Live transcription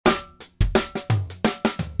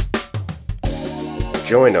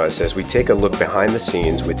Join us as we take a look behind the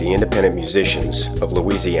scenes with the independent musicians of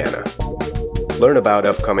Louisiana. Learn about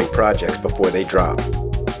upcoming projects before they drop.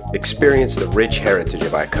 Experience the rich heritage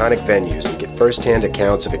of iconic venues and get first-hand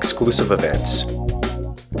accounts of exclusive events.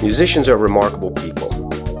 Musicians are remarkable people.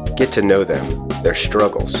 Get to know them, their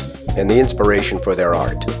struggles, and the inspiration for their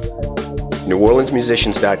art.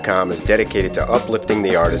 NewOrleansMusicians.com is dedicated to uplifting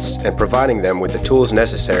the artists and providing them with the tools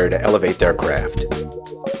necessary to elevate their craft.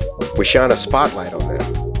 We shine a spotlight on them,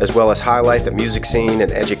 as well as highlight the music scene and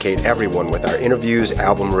educate everyone with our interviews,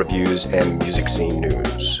 album reviews, and music scene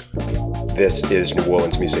news. This is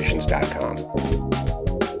NewOrleansMusicians.com.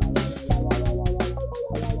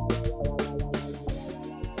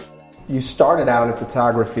 You started out in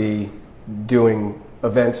photography doing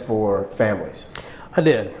events for families. I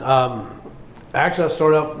did. Actually, I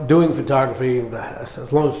started out doing photography as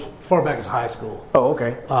far back as high school. Oh,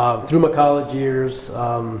 okay. Through my college years,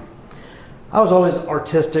 I was always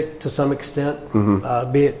artistic to some extent,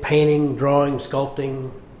 be it painting, drawing,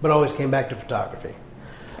 sculpting, but always came back to photography.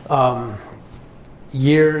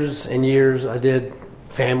 Years and years, I did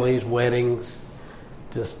families, weddings,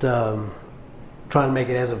 just trying to make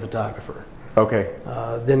it as a photographer. Okay.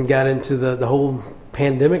 Then got into the whole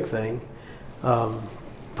pandemic thing.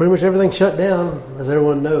 Pretty much everything shut down, as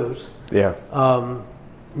everyone knows. Yeah.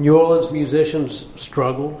 New Orleans musicians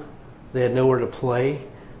struggled. They had nowhere to play.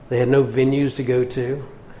 They had no venues to go to.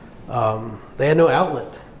 They had no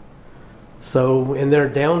outlet. So in their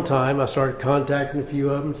downtime, I started contacting a few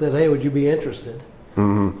of them and said, hey, would you be interested?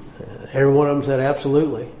 Every one of them said,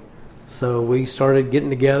 absolutely. So we started getting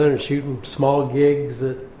together and shooting small gigs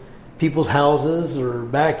at people's houses or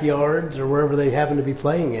backyards or wherever they happened to be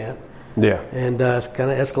playing at. Yeah. And it's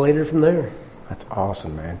kind of escalated from there. That's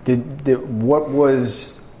awesome, man. What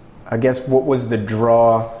was the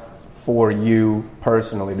draw for you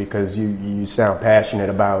personally? Because you sound passionate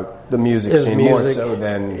about the music scene more so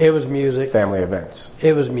than it was music. Family events.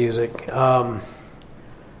 It was music.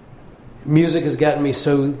 Music has gotten me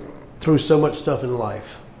through so much stuff in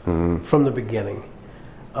life from the beginning.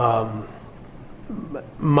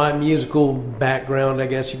 My musical background, I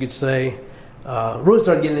guess you could say, really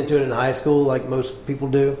started getting into it in high school, like most people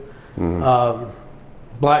do.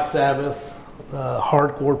 Black Sabbath,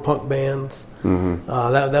 hardcore punk bands.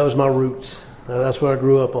 That was my roots. That's what I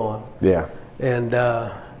grew up on. Yeah. And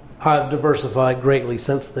I've diversified greatly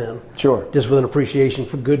since then. Sure. Just with an appreciation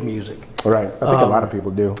for good music. Right. I think a lot of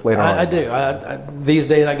people do later on. I do. These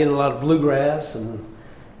days I get in a lot of bluegrass and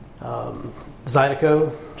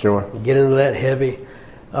Zydeco. Sure. Get into that heavy.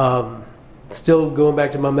 Still going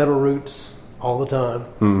back to my metal roots all the time.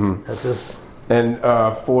 That's just. And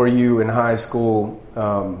for you in high school,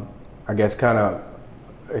 I guess kind of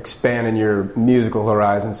expanding your musical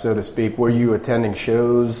horizon, so to speak, were you attending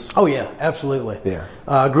shows? Oh yeah, absolutely. Yeah.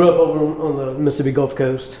 I grew up over on the Mississippi Gulf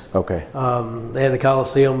Coast. Okay. They had the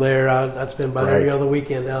Coliseum there. I'd spend about every other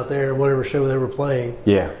weekend out there, whatever show they were playing.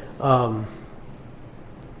 Yeah.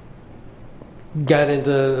 Got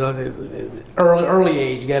into early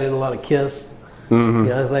age, got into a lot of Kiss. You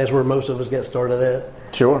know, that's where most of us got started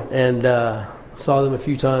at. Sure. And saw them a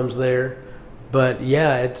few times there. But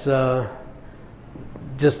yeah, it's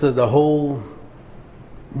just the whole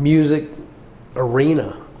music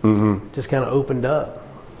arena just kind of opened up.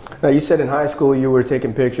 Now you said in high school you were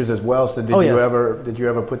taking pictures as well. So did you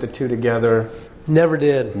ever put the two together? Never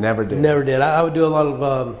did. I would do a lot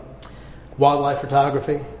of wildlife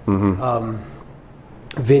photography,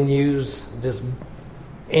 venues, just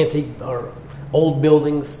antique or old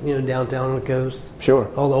buildings, downtown on the coast. Sure.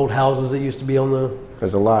 All the old houses that used to be on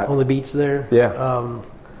the beach there. Yeah.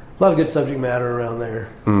 A lot of good subject matter around there.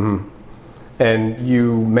 And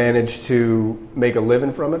you managed to make a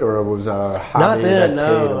living from it, or it was a hobby? Not then,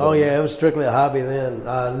 no. Oh yeah, it was strictly a hobby then.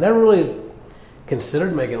 I never really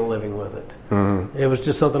considered making a living with it. It was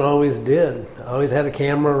just something I always did. I always had a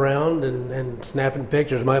camera around and snapping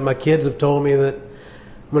pictures. My kids have told me that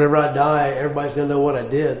whenever I die, everybody's going to know what I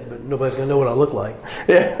did, but nobody's going to know what I look like.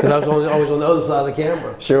 Yeah. Because I was always on the other side of the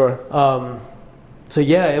camera. Sure. So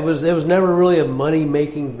yeah, it was never really a money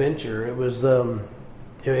making venture. It was a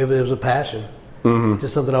passion.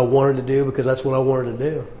 Just something I wanted to do because that's what I wanted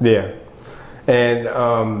to do. Yeah.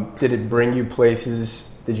 And did it bring you places?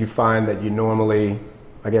 Did you find that you normally,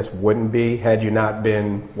 I guess, wouldn't be had you not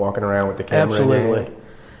been walking around with the camera? Absolutely.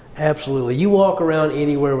 Absolutely. You walk around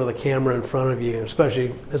anywhere with a camera in front of you,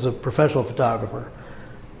 especially as a professional photographer,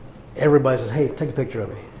 everybody says, hey, take a picture of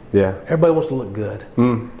me. Yeah. Everybody wants to look good.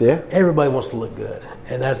 Yeah. Everybody wants to look good.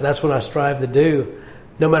 And that's what I strive to do.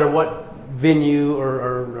 No matter what venue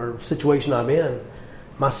or situation I'm in,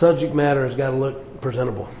 my subject matter has got to look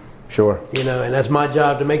presentable. Sure. You know, and that's my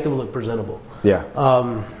job to make them look presentable. Yeah.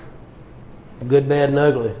 Good, bad, and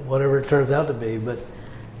ugly, whatever it turns out to be. But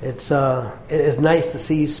it's nice to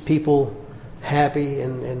see people happy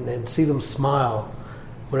and see them smile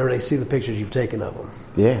whenever they see the pictures you've taken of them.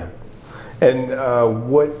 Yeah. And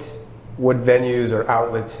what venues or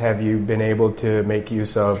outlets have you been able to make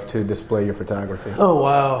use of to display your photography? Oh,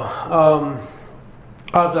 wow.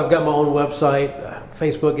 I've got my own website,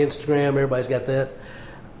 Facebook, Instagram, everybody's got that.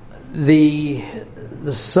 The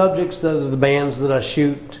subjects, those are the bands that I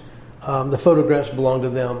shoot, the photographs belong to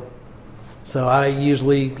them. So I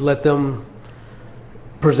usually let them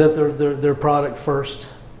present their product first.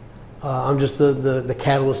 I'm just the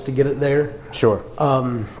catalyst to get it there. Sure.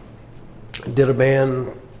 Did a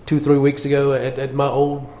band 2-3 weeks ago at my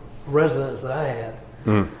old residence that I had.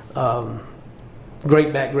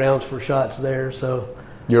 Great backgrounds for shots there. So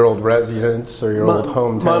your old residence or your old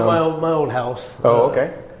hometown? My old house. Oh,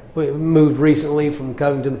 okay. We moved recently from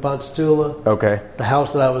Covington to Ponchatoula. Okay. The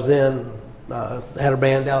house that I was in had a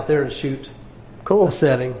band out there to shoot. Cool. A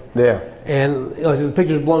setting. Yeah. And the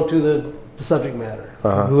pictures belong to the subject matter,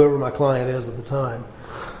 whoever my client is at the time.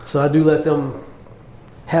 So I do let them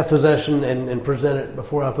have possession and present it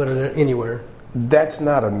before I put it anywhere. That's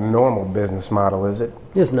not a normal business model, is it?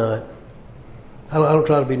 It's not. I don't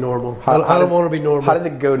try to be normal. I don't want to be normal. How does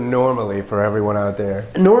it go normally for everyone out there?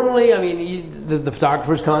 Normally, I mean, the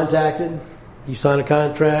photographer's contacted. You sign a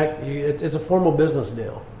contract. It's a formal business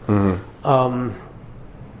deal. Mm-hmm.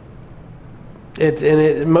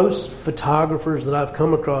 Most photographers that I've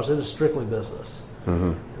come across, it is strictly business.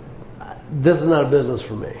 Mm-hmm. This is not a business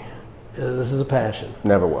for me. This is a passion.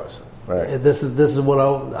 Never was. Right. This is what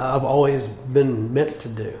I've always been meant to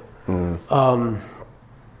do. Mm-hmm.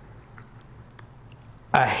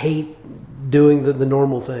 I hate doing the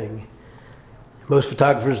normal thing. Most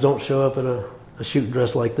photographers don't show up in a shoot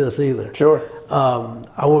dress like this either. Sure.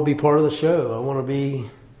 I want to be part of the show.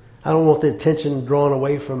 I don't want the attention drawn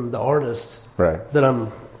away from the artist that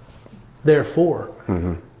I'm there for.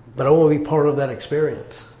 Mm-hmm. But I want to be part of that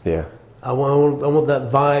experience. Yeah. I want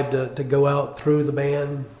that vibe to go out through the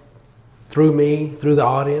band, through me, through the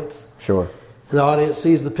audience. Sure. And the audience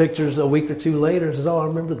sees the pictures a week or two later and says, "Oh, I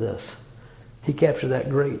remember this. He captured that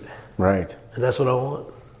great." Right. And that's what I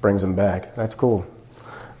want. Brings them back. That's cool.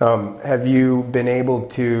 Have you been able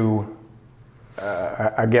to,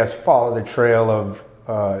 I guess, follow the trail of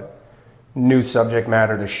new subject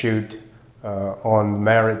matter to shoot on the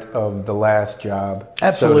merit of the last job,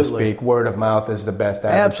 Absolutely. so to speak? Word of mouth is the best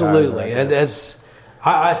advertising. Absolutely. And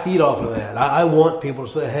I feed off of that. I want people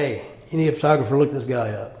to say, "Hey, you need a photographer, look this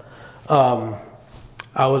guy up."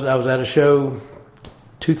 I was at a show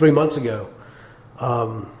 2-3 months ago,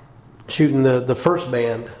 shooting the first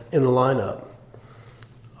band in the lineup.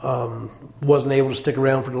 Wasn't able to stick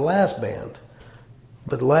around for the last band,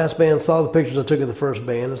 but the last band saw the pictures I took of the first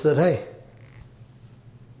band and said, "Hey,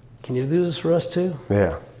 can you do this for us too?"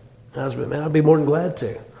 Yeah. I was, "Man, I'd be more than glad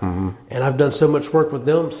to." Mm-hmm. And I've done so much work with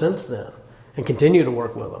them since then, and continue to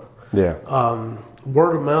work with them. Yeah.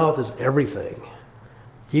 Word of mouth is everything.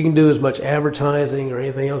 You can do as much advertising or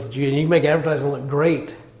anything else that you can make advertising look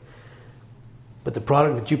great, but the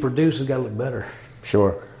product that you produce has got to look better.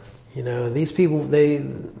 Sure. You know, these people,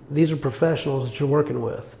 these are professionals that you're working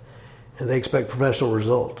with, and they expect professional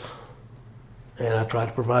results. And I try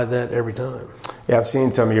to provide that every time. Yeah, I've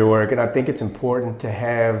seen some of your work, and I think it's important to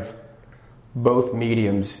have both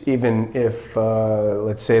mediums. Even if,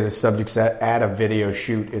 let's say, the subject's at a video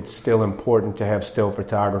shoot, it's still important to have still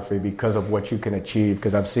photography because of what you can achieve.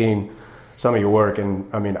 Because I've seen some of your work, and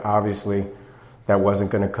I mean, obviously, that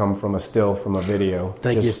wasn't going to come from a still from a video.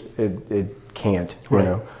 Thank you. It can't, you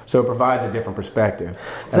know. So it provides a different perspective.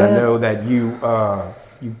 And I know that you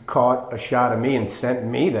caught a shot of me and sent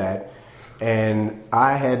me that, and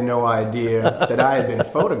I had no idea that I had been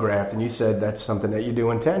photographed. And you said that's something that you do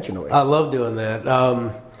intentionally. I love doing that.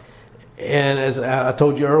 And as I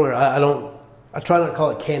told you earlier, I try not to call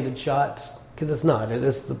it candid shots because it's not.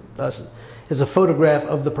 It's a photograph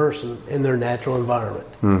of the person in their natural environment,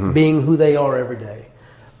 mm-hmm. being who they are every day.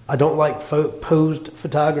 I don't like posed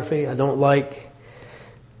photography. I don't like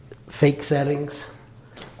fake settings.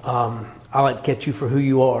 I like to catch you for who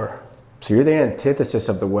you are. So you're the antithesis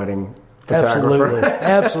of the wedding photographer.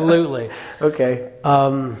 Absolutely. Okay.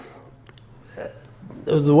 The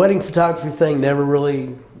wedding photography thing never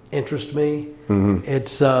really interested me. Mm-hmm.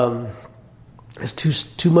 It's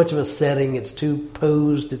too much of a setting. It's too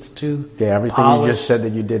posed. It's too everything polished. You just said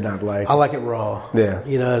that you did not like. I like it raw. Yeah.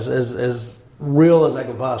 You know, as real as I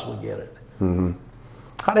can possibly get it. Mm-hmm.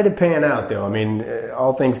 How did it pan out, though? I mean,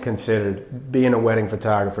 all things considered, being a wedding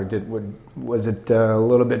photographer, was it a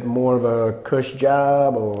little bit more of a cush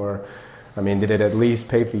job, or, I mean, did it at least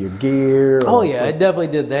pay for your gear? Oh yeah, it definitely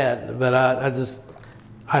did that, but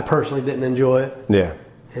I personally didn't enjoy it. Yeah,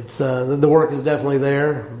 it's the work is definitely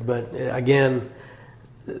there, but again,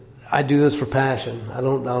 I do this for passion. I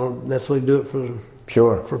don't necessarily do it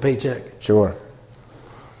for paycheck. Sure.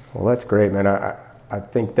 Well, that's great, man. I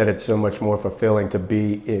think that it's so much more fulfilling to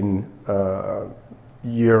be in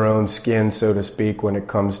your own skin, so to speak, when it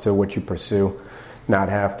comes to what you pursue. Not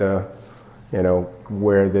have to,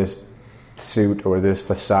 wear this suit or this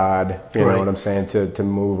facade, you know what I'm saying, to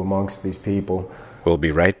move amongst these people. We'll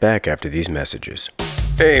be right back after these messages.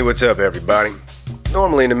 Hey, what's up, everybody?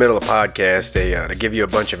 Normally in the middle of a podcast, they give you a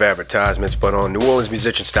bunch of advertisements, but on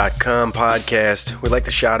NewOrleansMusicians.com podcast, we like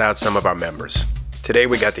to shout out some of our members. Today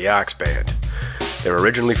we got the Ox Band. They're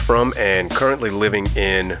originally from and currently living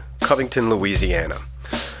in Covington, Louisiana.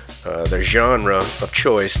 Their genre of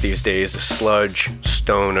choice these days is sludge,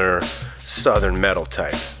 stoner, southern metal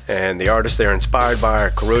type. And the artists they're inspired by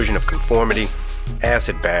are Corrosion of Conformity,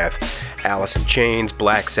 Acid Bath, Alice in Chains,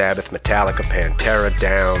 Black Sabbath, Metallica, Pantera,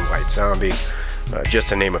 Down, White Zombie, just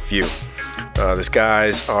to name a few. These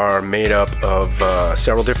guys are made up of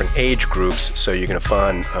several different age groups, so you're going to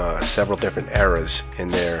find several different eras in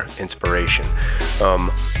their inspiration.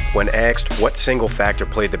 When asked what single factor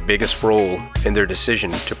played the biggest role in their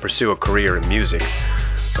decision to pursue a career in music,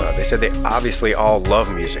 they said they obviously all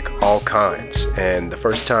love music, all kinds, and the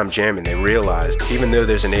first time jamming they realized, even though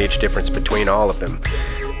there's an age difference between all of them,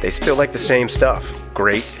 they still like the same stuff.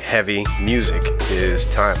 Great, heavy music is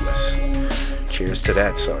timeless. Cheers to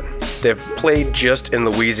that, son. They've played just in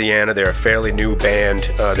Louisiana. They're a fairly new band.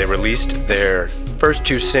 They released their first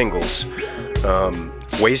two singles,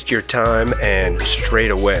 Waste Your Time and Straight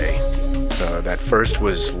Away. That first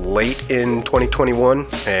was late in 2021,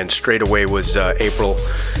 and Straight Away was April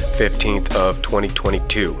 15th of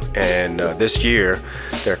 2022. And this year,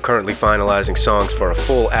 they're currently finalizing songs for a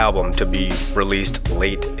full album to be released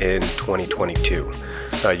late in 2022.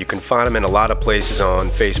 You can find them in a lot of places on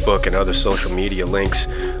Facebook and other social media links,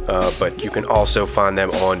 but you can also find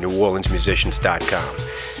them on NewOrleansMusicians.com.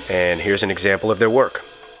 And here's an example of their work.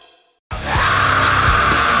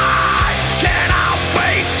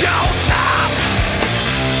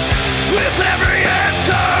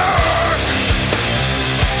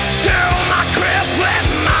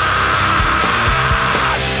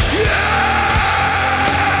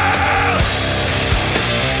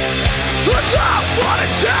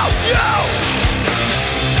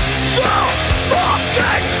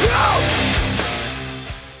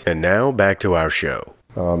 And now back to our show.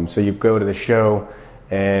 So you go to the show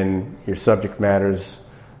and your subject matter's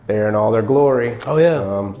there in all their glory. Oh, yeah.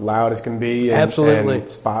 Loud as can be. Absolutely. And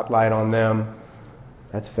spotlight on them.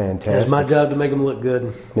 That's fantastic. It's my job to make them look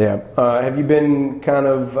good. Yeah. Have you been kind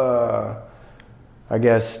of,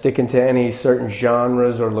 sticking to any certain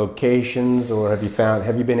genres or locations, or have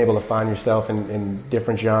you been able to find yourself in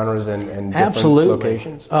different genres and different Absolutely.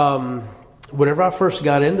 locations? Whenever I first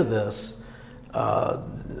got into this,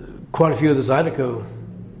 quite a few of the Zydeco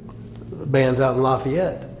bands out in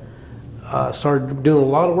Lafayette, started doing a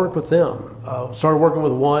lot of work with them. Started working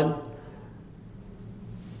with one.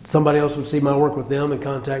 Somebody else would see my work with them and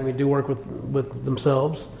contact me to do work with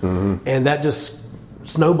themselves. Mm-hmm. And that just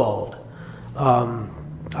snowballed.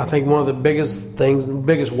 I think one of the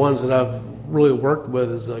biggest ones that I've really worked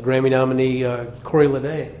with is Grammy nominee Corey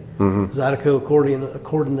Ledet, Zydeco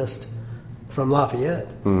accordionist from Lafayette.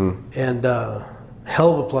 Mm-hmm. And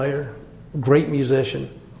hell of a player, great musician,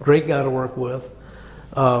 great guy to work with.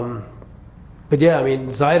 But yeah, I mean,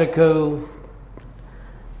 Zydeco,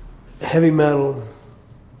 heavy metal,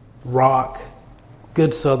 rock,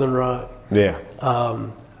 good southern rock. Yeah.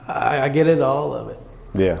 I get into all of it.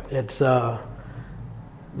 Yeah. It's the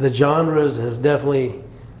genres has definitely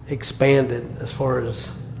expanded as far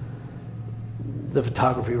as the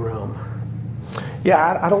photography realm.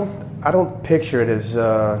 Yeah, I don't picture it as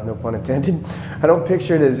no pun intended. I don't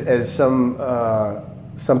picture it as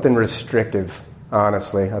something restrictive.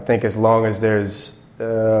 Honestly, I think as long as there's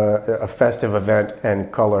a festive event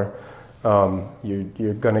and color,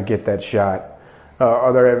 you're going to get that shot.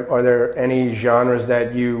 Are there any genres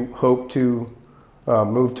that you hope to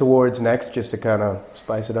move towards next, just to kind of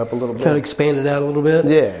spice it up a little bit? Kind of expand it out a little bit?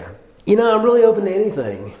 Yeah. You know, I'm really open to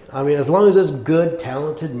anything. I mean, as long as it's good,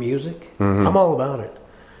 talented music, I'm all about it.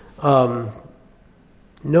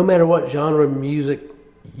 No matter what genre of music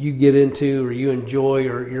you get into or you enjoy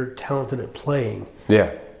or you're talented at playing,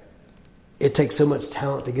 yeah, it takes so much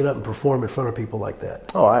talent to get up and perform in front of people like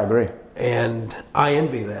that. Oh, I agree. And I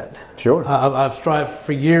envy that. Sure. I've strived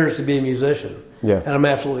for years to be a musician. Yeah. And I'm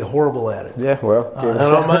absolutely horrible at it. Yeah, well. I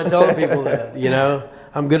don't mind telling people that,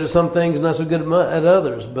 I'm good at some things, not so good at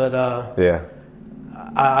others. But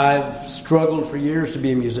I've struggled for years to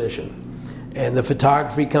be a musician. And the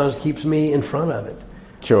photography kind of keeps me in front of it.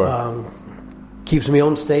 Sure. Keeps me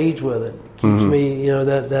on stage with it. Keeps me,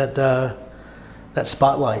 that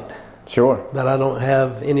spotlight. Sure. That I don't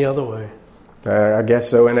have any other way. I guess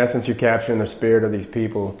so. In essence, you're capturing the spirit of these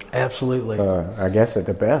people. Absolutely. I guess at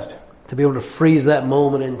the best. To be able to freeze that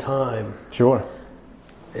moment in time. Sure.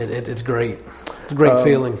 It's great. It's a great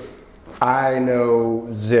feeling. I know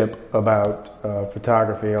zip about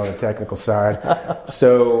photography on the technical side.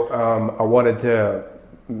 So I wanted to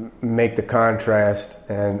make the contrast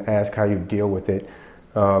and ask how you deal with it.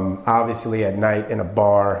 Obviously at night in a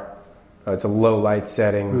bar, it's a low light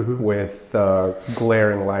setting with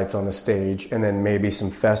glaring lights on the stage, and then maybe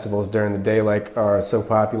some festivals during the day like are so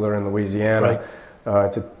popular in Louisiana. Right.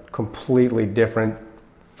 It's a completely different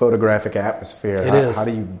photographic atmosphere. How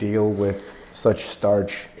do you deal with such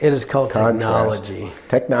starch? It is called contrast?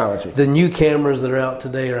 Technology. The new cameras that are out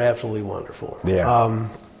today are absolutely wonderful. Yeah.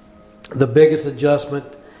 The biggest adjustment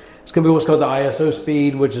is going to be what's called the ISO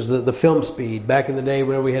speed, which is the film speed. Back in the day,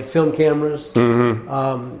 whenever we had film cameras,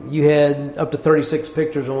 you had up to 36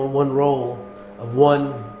 pictures on one roll of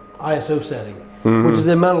one ISO setting, which is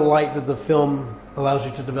the amount of light that the film allows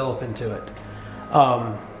you to develop into it.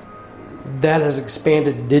 That has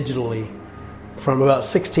expanded digitally from about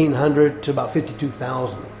 1,600 to about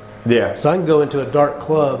 52,000. Yeah. So I can go into a dark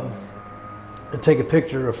club and take a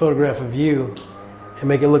picture or photograph of you and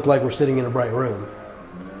make it look like we're sitting in a bright room.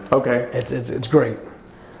 Okay. It's great.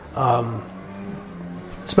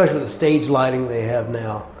 Especially the stage lighting they have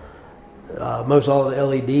now. Most all of the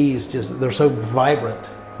LEDs, they're so vibrant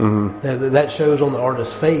that shows on the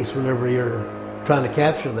artist's face whenever you're trying to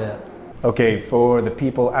capture that. Okay, for the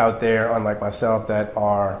people out there, unlike myself, that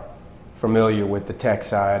are familiar with the tech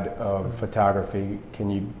side of photography,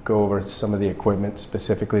 can you go over some of the equipment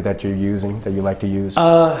specifically that you're using, that you like to use?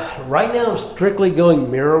 Right now I'm strictly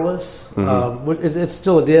going mirrorless. It's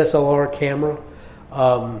still a DSLR camera.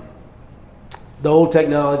 The old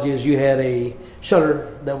technology is you had a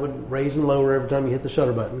shutter that would raise and lower every time you hit the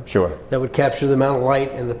shutter button. Sure. That would capture the amount of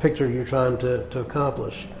light and the picture you're trying to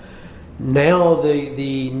accomplish. Now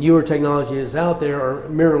the newer technology that's out there are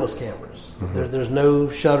mirrorless cameras. There's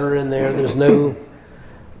no shutter in there. There's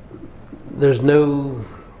no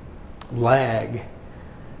lag.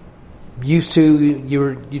 Used to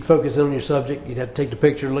you'd focus in on your subject. You'd have to take the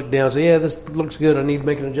picture, look down, say, yeah, this looks good. I need to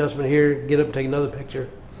make an adjustment here. Get up, and take another picture.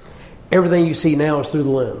 Everything you see now is through the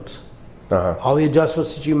lens. All the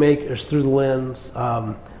adjustments that you make is through the lens.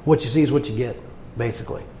 What you see is what you get,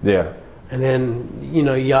 basically. Yeah. And then,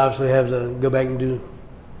 you obviously have to go back and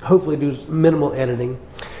hopefully do minimal editing.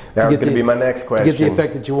 That was going to be my next question. To get the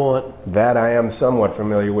effect that you want. That I am somewhat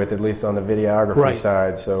familiar with, at least on the videography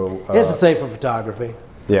side. So it's the same for photography.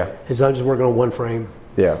 Yeah. I'm just working on one frame.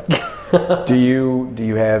 Yeah. Do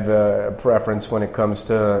you have a preference when it comes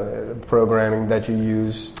to programming that you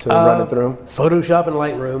use to run it through? Photoshop and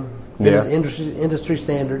Lightroom. Industry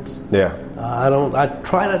standards. Yeah. I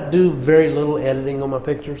try not to do very little editing on my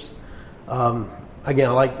pictures. Again,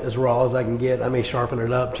 I like as raw as I can get. I may sharpen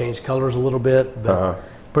it up, change colors a little bit, but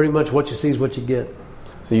pretty much what you see is what you get.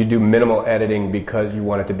 So you do minimal editing because you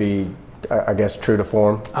want it to be, I guess, true to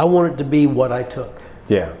form? I want it to be what I took.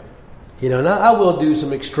 Yeah. And I will do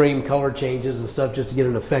some extreme color changes and stuff just to get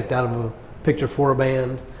an effect out of a picture for a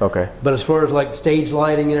band. Okay. But as far as like stage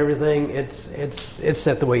lighting and everything, it's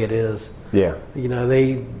set the way it is. Yeah. You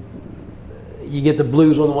get the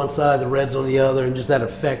blues on the one side, the reds on the other, and just that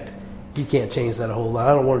effect. You can't change that a whole lot.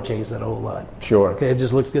 I don't want to change that a whole lot. Sure. Okay, it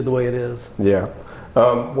just looks good the way it is. Yeah.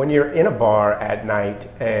 When you're in a bar at night,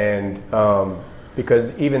 and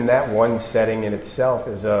because even that one setting in itself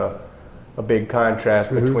is a big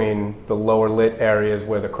contrast between the lower lit areas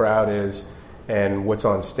where the crowd is and what's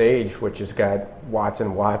on stage, which has got watts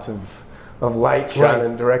and watts of light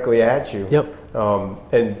shining directly at you. Yep.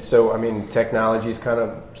 And so, technology's kind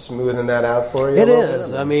of smoothing that out for you. It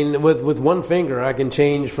is. With one finger, I can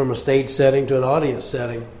change from a stage setting to an audience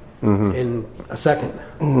setting in a second.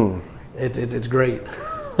 It's great.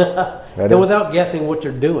 And without guessing what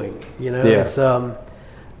you're doing, it's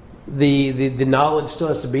the knowledge still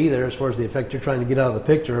has to be there as far as the effect you're trying to get out of the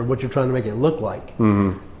picture or what you're trying to make it look like.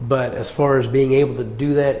 But as far as being able to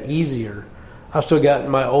do that easier, I've still got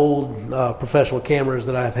my old professional cameras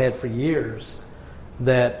that I've had for years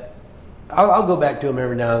that I'll go back to them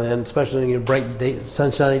every now and then, especially in bright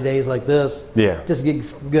sunshiny days like this. Yeah. Just to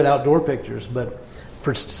get good outdoor pictures. But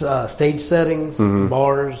for stage settings,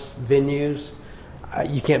 bars, venues,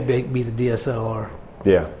 you can't beat the DSLR.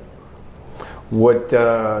 Yeah. What do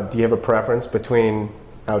you have a preference between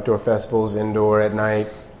outdoor festivals, indoor, at night?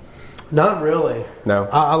 Not really. No.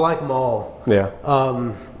 I like them all. Yeah.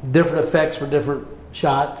 Different effects for different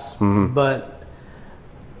shots, but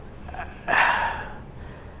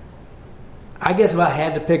I guess if I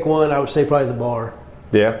had to pick one, I would say probably the bar.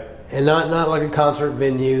 Yeah. And not like a concert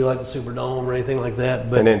venue like the Superdome or anything like that,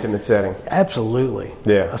 but an intimate setting. Absolutely.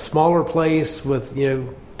 Yeah. A smaller place with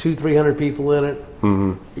 200-300 people in it.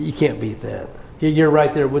 You can't beat that. You're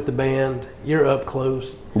right there with the band. You're up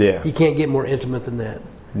close. Yeah. You can't get more intimate than that.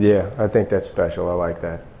 Yeah, I think that's special. I like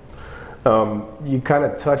that. You kind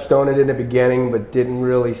of touched on it in the beginning, but didn't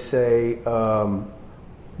really say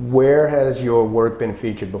where has your work been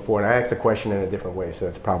featured before? And I asked the question in a different way, so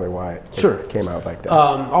that's probably why it came out like that.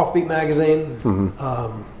 Offbeat Magazine.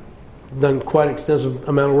 Done quite an extensive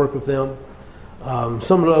amount of work with them.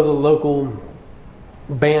 Some of the other local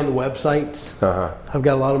band websites. I've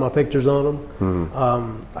got a lot of my pictures on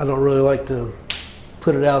them. I don't really like to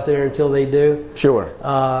put it out there until they do. Sure.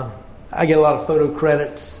 I get a lot of photo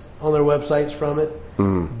credits on their websites from it.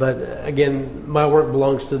 But again, my work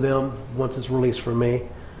belongs to them once it's released from me.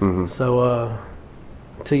 So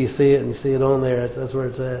until you see it and you see it on there, that's where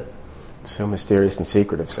it's at. So mysterious and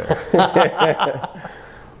secretive, sir.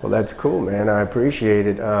 Well, that's cool, man. I appreciate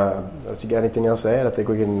it. Unless you got anything else to add, I think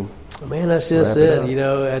we can. Man, that's just it.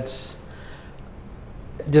 It's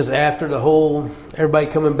just after the whole everybody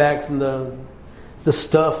coming back from the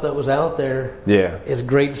stuff that was out there. Yeah, it's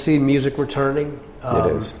great to see music returning.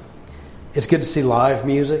 It is. It's good to see live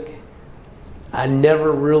music. I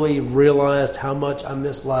never really realized how much I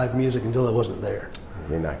missed live music until it wasn't there.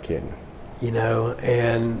 You're not kidding.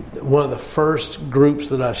 And one of the first groups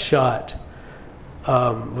that I shot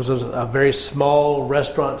was a very small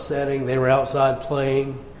restaurant setting. They were outside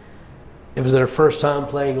playing. It was their first time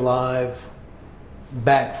playing live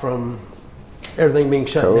back from everything being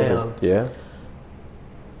shut down. Yeah.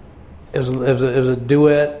 It was a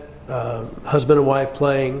duet, husband and wife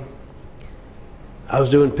playing. I was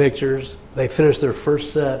doing pictures. They finished their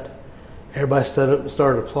first set. Everybody stood up and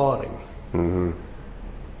started applauding.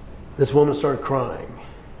 This woman started crying.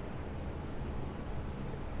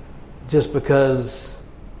 Just because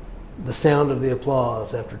the sound of the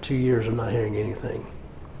applause after 2 years of not hearing anything.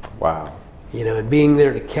 Wow. And being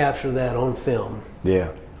there to capture that on film.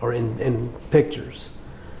 Yeah. Or in pictures.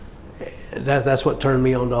 That's what turned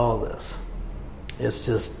me on to all this. It's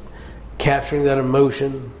just capturing that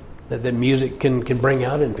emotion that music can bring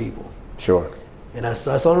out in people. Sure. And that's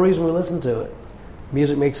the only reason we listen to it.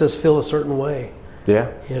 Music makes us feel a certain way. Yeah.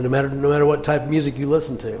 No matter what type of music you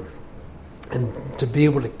listen to. And to be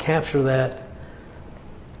able to capture that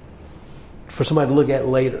for somebody to look at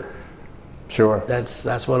later. Sure.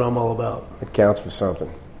 That's what I'm all about. It counts for something.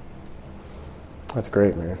 That's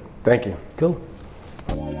great, man. Thank you. Cool.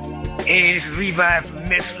 Hey, this is Levi from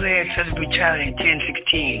Misled, Southern Brutality in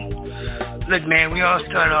 1016. Look, man, we all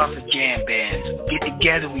start off as jam bands. Get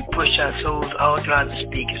together, we push our souls all throughout the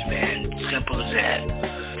speakers, man. Simple as that.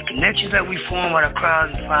 The connections that we form with our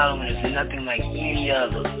crowds and following is nothing like any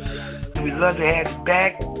other. And we'd love to have you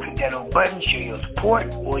back. Click that old button, show your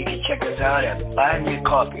support, or you can check us out at Buy Me a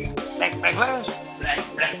Coffee. Black Lives?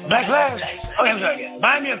 Black Lives? Oh, I'm sorry.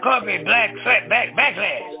 Buy Me a Coffee,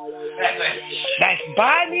 Backlash. That's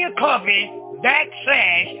Buy Me a Coffee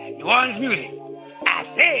 / New Orleans Music. I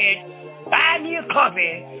said Buy Me a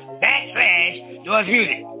Coffee / New Orleans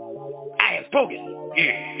Music. I have spoken.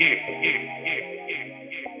 Yeah.